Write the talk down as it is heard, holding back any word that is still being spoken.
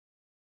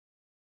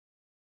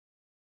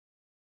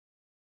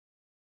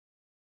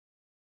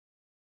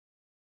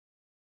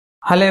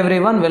Hello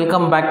everyone,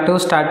 welcome back to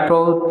STAAD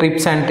Pro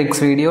tips and tricks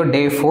video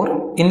day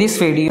 4. In this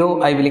video,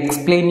 I will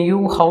explain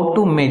you how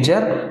to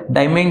measure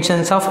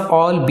dimensions of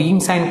all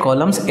beams and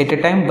columns at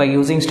a time by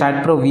using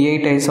STAAD Pro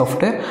V8i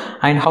software,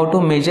 and how to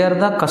measure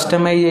the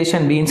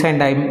customization beams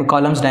and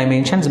columns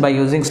dimensions by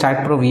using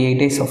STAAD Pro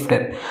V8i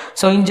software.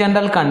 So in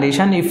general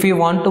condition, if you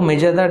want to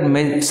measure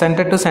the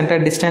center to center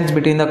distance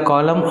between the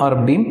column or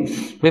beam,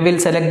 we will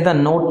select the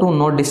node to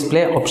node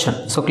display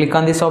option. So click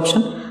on this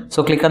option.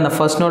 So click on the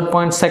first node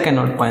point, second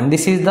node point.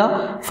 This is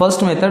the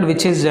first method,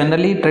 which is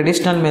generally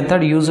traditional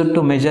method used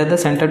to measure the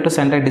center to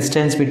center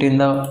distance between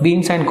the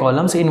beams and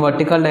columns in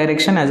vertical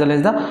direction as well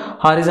as the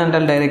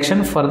horizontal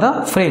direction for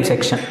the frame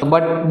section.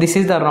 But this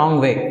is the wrong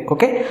way.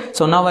 Okay.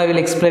 So now I will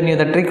explain you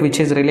the trick which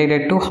is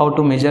related to how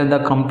to measure the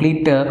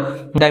complete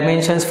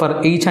dimensions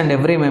for each and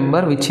every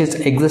member which is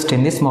exist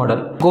in this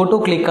model. Go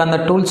to click on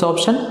the tools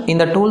option. In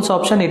the tools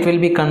option, it will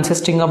be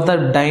consisting of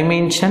the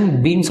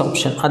dimension beams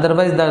option.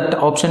 Otherwise, that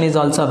option is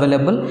also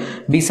available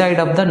beside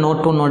of the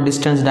node to node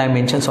distance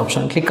dimensions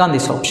option. Click on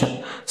this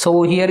option.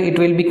 So here it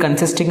will be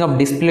consisting of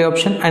display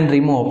option and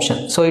remove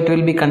option. So it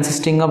will be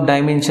consisting of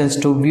dimensions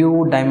to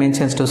view,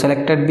 dimensions to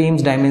selected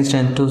beams,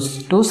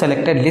 dimensions to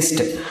selected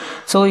list.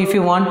 So if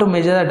you want to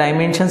measure the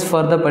dimensions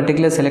for the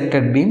particular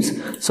selected beams,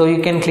 so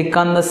you can click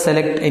on the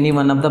select any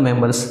one of the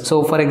members.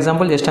 So for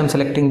example, just I'm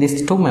selecting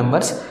these two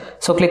members.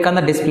 So click on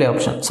the display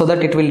option so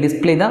that it will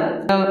display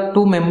the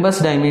two members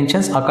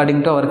dimensions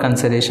according to our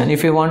consideration.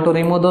 If you want to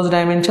remove those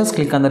dimensions,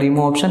 click on the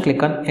remove option,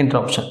 click on enter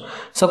option.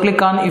 So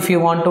click on if you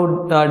want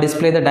to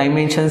display the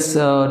dimensions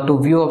to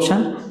view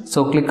option.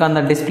 So click on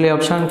the display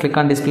option, click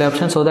on display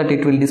option so that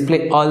it will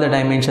display all the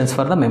dimensions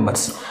for the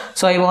members.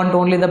 So I want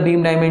only the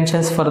beam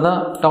dimensions for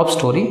the top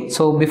story.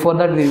 So before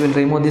that we will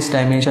remove this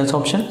dimensions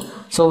option.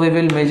 So we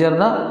will measure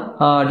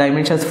the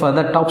dimensions for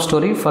the top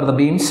story for the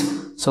beams.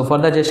 So for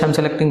that, just I'm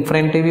selecting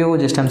front view,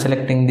 just I'm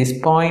selecting this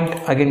point,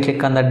 again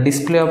click on the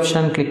display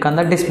option, click on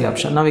the display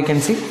option. Now we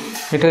can see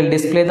it will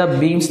display the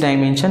beams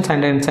dimensions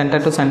and then center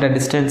to center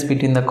distance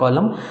between the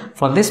column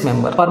for this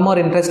member. For more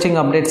interesting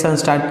updates on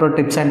STAAD Pro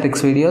tips and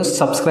tricks videos,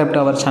 subscribe to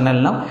our channel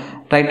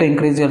now. Try to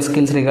increase your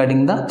skills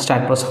regarding the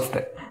STAAD Pro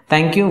software.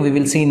 Thank you. We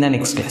will see in the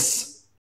next class.